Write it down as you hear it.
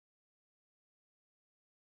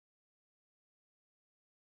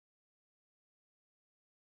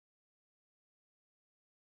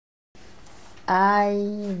I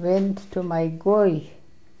went to my goy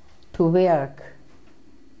to work.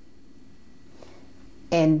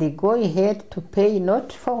 And the goy had to pay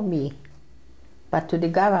not for me, but to the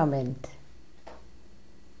government.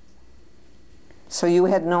 So you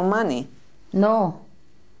had no money? No.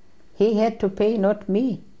 He had to pay not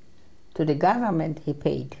me. To the government he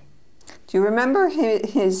paid. Do you remember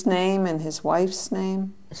his name and his wife's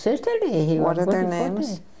name? Certainly. What are their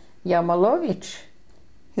names? Yermolovich.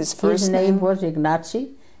 His first His name was Ignat,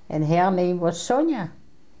 and her name was Sofya.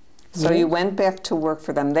 So yes. You went back to work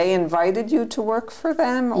for them. They invited you to work for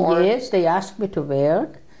them? Or? Yes, they asked me to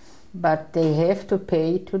work, but they have to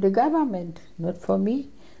pay to the government, not for me.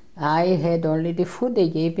 I had only the food they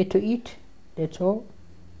gave me to eat, that's all.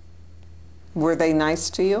 Were they nice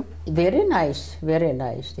to you? Very nice, very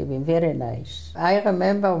nice. They've been very nice. I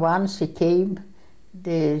remember once he came,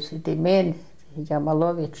 the man,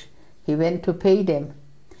 Yermolovich, he went to pay them.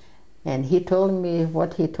 And he told me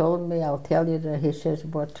what he told me, I'll tell you that he says,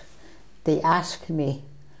 what they asked me,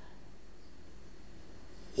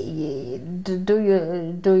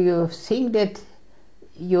 do you think that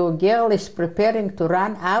your girl is preparing to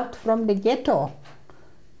run out from the ghetto?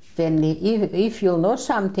 Then if you know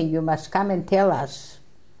something, you must come and tell us.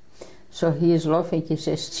 So he is laughing, he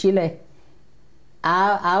says, Cila,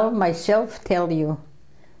 I'll myself tell you.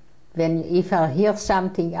 If I hear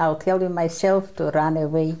something, I'll tell you myself to run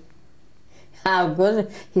away.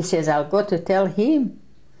 He says, I'll go to tell him.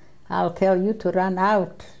 I'll tell you to run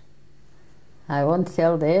out. I won't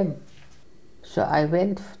tell them. So I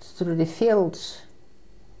went through the fields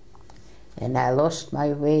and I lost my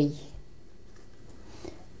way.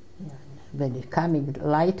 When it's coming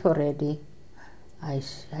light already, I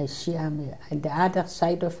see I'm on the other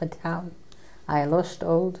side of the town. I lost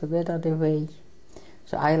altogether the way.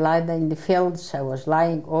 So I lied in the fields. I was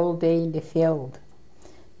lying all day in the field.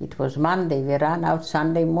 It was Monday. We ran out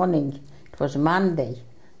Sunday morning. It was Monday.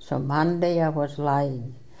 So Monday I was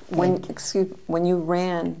lying. When you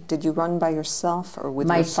ran, did you run by yourself or with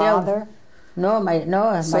myself. Your father?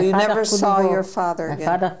 No. So you never saw your father again? My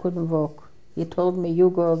father couldn't walk. He told me, you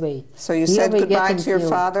go away. So you said goodbye to your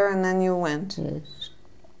father and then you went? Yes.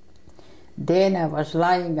 Then I was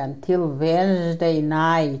lying until Wednesday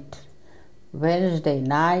night. Wednesday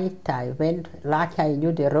night I went, like I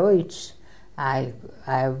knew the roads. I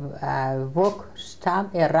walked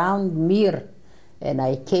around Mir and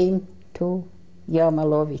I came to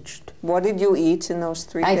Yermolovich. What did you eat in those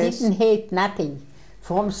 3 days? I didn't eat nothing.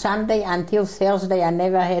 From Sunday until Thursday I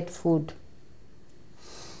never had food.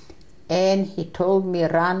 And he told me,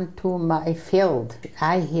 run to my field.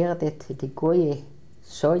 I hear that the goy,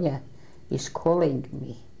 Sofya, is calling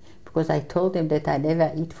me. Because I told him that I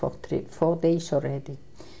never eat for 4 days already.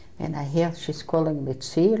 And I hear she's calling me,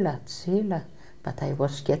 Cila. But I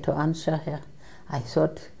was scared to answer her. I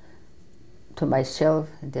thought to myself,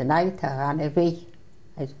 in the night I ran away.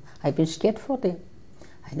 I've been scared for them.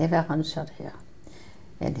 I never answered her.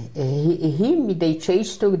 And they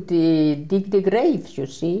chased to dig the graves, you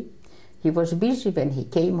see. He was busy. When he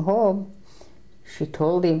came home, she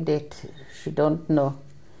told him that she don't know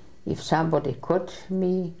if somebody caught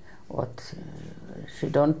me or she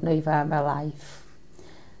don't know if I'm alive.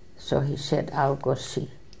 So he said, I'll go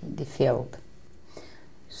see in the field.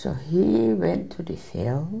 So he went to the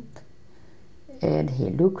field and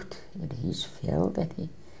he looked in his field and he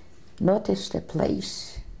noticed a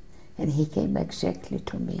place and he came exactly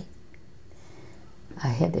to me. I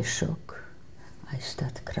had a shock. I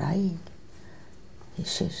started crying. He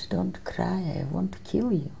says, don't cry, I won't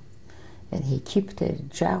kill you. And he kept a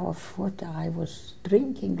jar of water. I was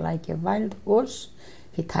drinking like a wild horse.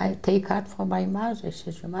 He take out from my mouth. He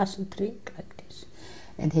says, you mustn't drink like this.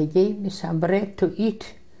 And he gave me some bread to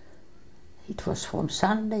eat. It was from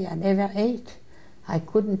Sunday, I never ate. I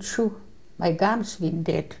couldn't chew. My gums been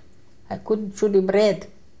dead. I couldn't chew the bread.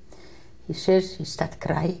 He says, he started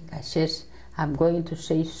crying. I says, I'm going to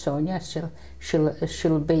say Sofya,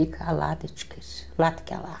 she'll bake aladishkis,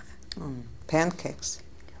 latkelach. Pancakes.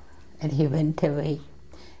 And he went away.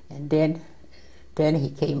 And then he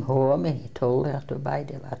came home and he told her to buy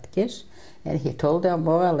the latkes. And he told her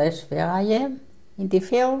more or less where I am, in the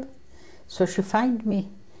field. So she found me.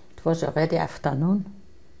 It was already afternoon.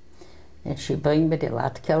 And she bring me the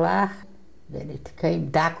latkelach. When it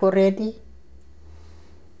came dark already,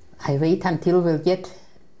 I wait until we'll get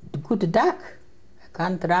the good dark. I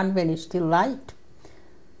can't run when it's still light.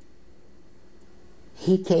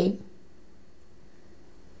 He came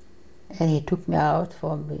and he took me out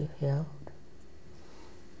from the field.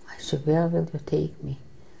 I said, where will you take me?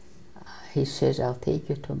 He says, I'll take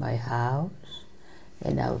you to my house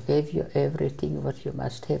and I'll give you everything what you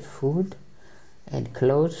must have, food. and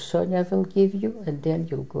clothes Sonia will give you, and then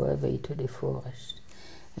you'll go away to the forest.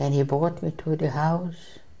 And he brought me to the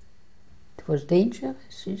house. It was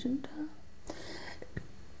dangerous, isn't it?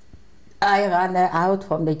 I ran out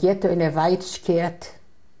from the ghetto in a white skirt.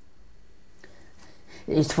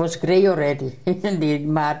 It was grey already in the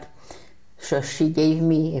mud. So she gave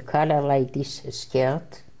me a color like this, a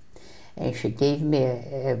skirt, and she gave me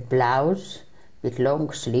a blouse with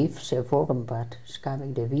long sleeves, a warm, but it's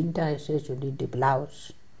coming the winter, I said, you need the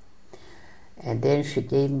blouse. And then she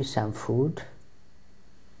gave me some food.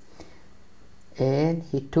 And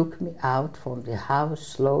he took me out from the house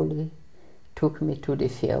slowly, took me to the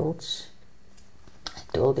fields. I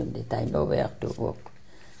told him that I know where to walk.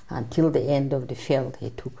 Until the end of the field he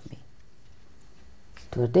took me.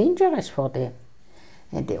 It was dangerous for them.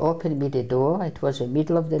 And they opened me the door. It was the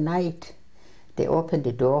middle of the night. They opened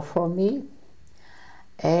the door for me.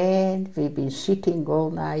 And we've been sitting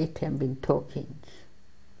all night and been talking.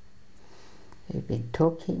 We've been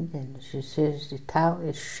talking, and she says the town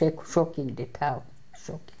is shocking, the town,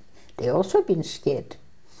 shocking. They also been scared.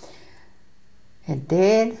 And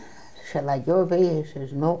then, shall I go away? He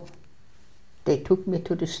says, no. They took me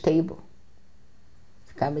to the stable.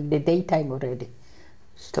 It's coming the daytime already.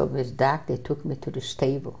 Still was dark, they took me to the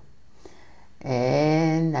stable.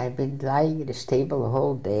 And I've been lying in the stable the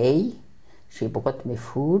whole day. She brought me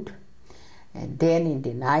food. And then in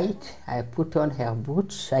the night, I put on her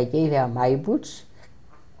boots. I gave her my boots,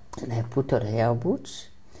 and I put on her boots.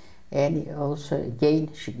 And also,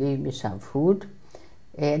 again, she gave me some food,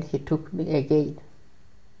 and he took me again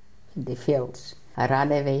in the fields. I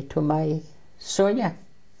ran away to my Sonia.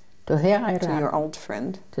 To her I ran. To your old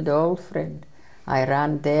friend? To the old friend. I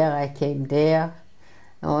ran there, I came there,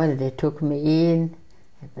 and they took me in.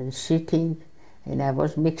 I've been sitting. And I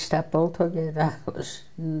was mixed up altogether. I was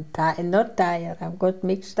not tired, I got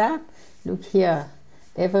mixed up. Look here,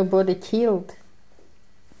 everybody killed.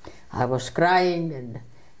 I was crying,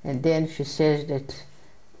 and then she says that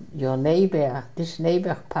your neighbor, this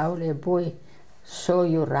neighbor, Paul, a boy, saw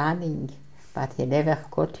you running, but he never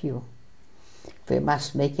caught you. We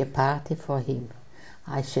must make a party for him.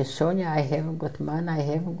 I said, Sonia, I haven't got money, I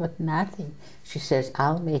haven't got nothing. She says,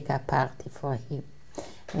 I'll make a party for him.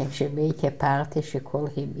 And she made a party, she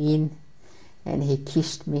called him in, and he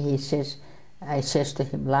kissed me. He says, I says to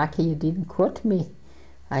him, lucky you didn't caught me.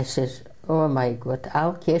 I says, oh my God,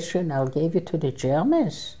 I'll catch you and I'll give you to the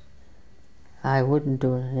Germans. I wouldn't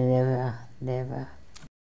do it, never, never.